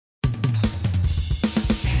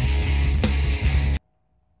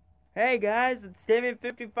Hey guys, it's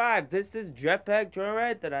Damien55. This is Jetpack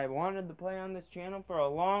Joyride that I wanted to play on this channel for a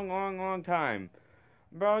long time.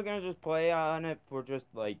 I'm probably gonna just play on it for just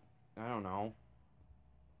like, I don't know.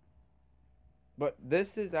 But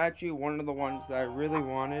this is actually one of the ones that I really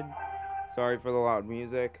wanted. Sorry for the loud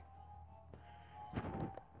music.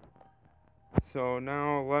 So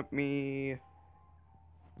now let me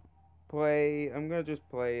play. I'm gonna just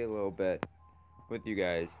play a little bit with you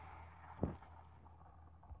guys.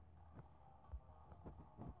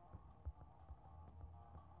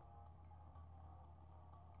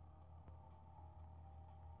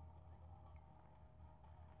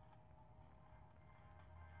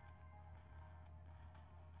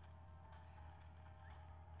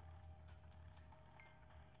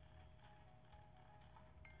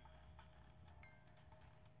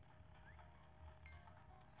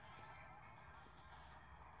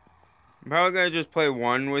 I'm probably gonna just play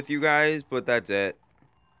one with you guys, but that's it.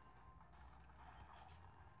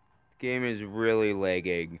 Game is really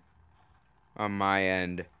lagging on my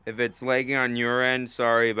end. If it's lagging on your end,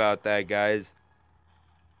 sorry about that, guys.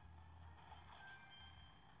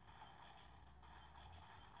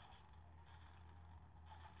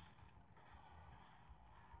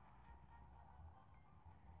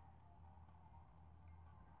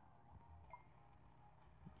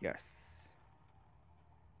 Yes.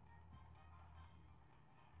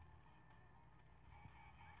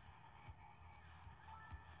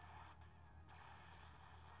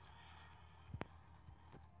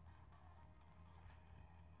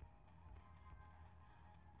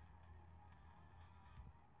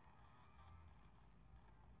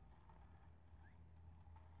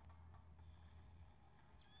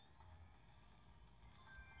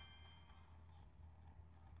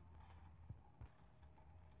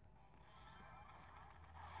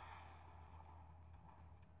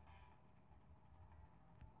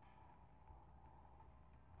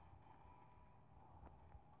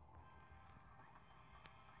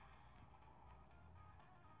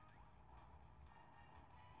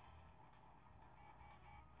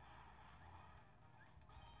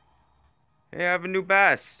 Hey, I have a new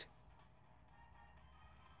best.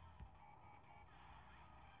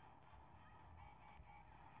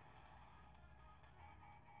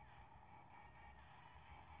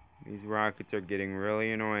 These rockets are getting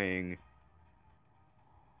really annoying.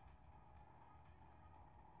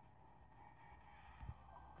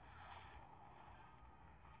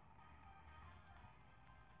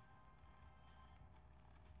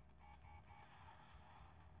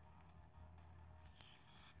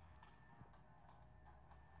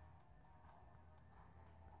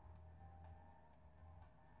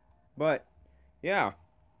 But, yeah.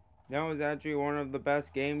 That was actually one of the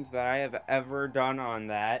best games that I have ever done on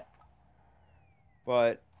that.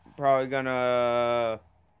 But, probably gonna...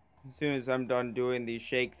 As soon as I'm done doing these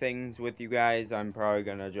shake things with you guys, I'm probably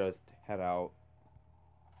gonna just head out.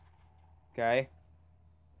 Okay?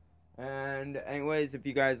 And anyways, if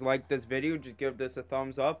you guys like this video, just give this a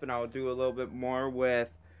thumbs up, and I'll do a little bit more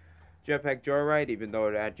with Jetpack Joyride, even though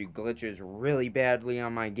it actually glitches really badly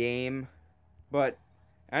on my game. But,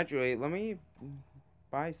 actually, let me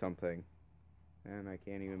buy something. And I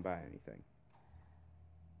can't even buy anything.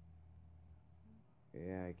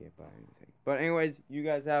 Yeah, I can't buy anything. But anyways, you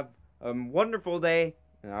guys have a wonderful day,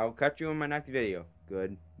 and I'll catch you in my next video.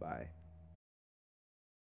 Goodbye.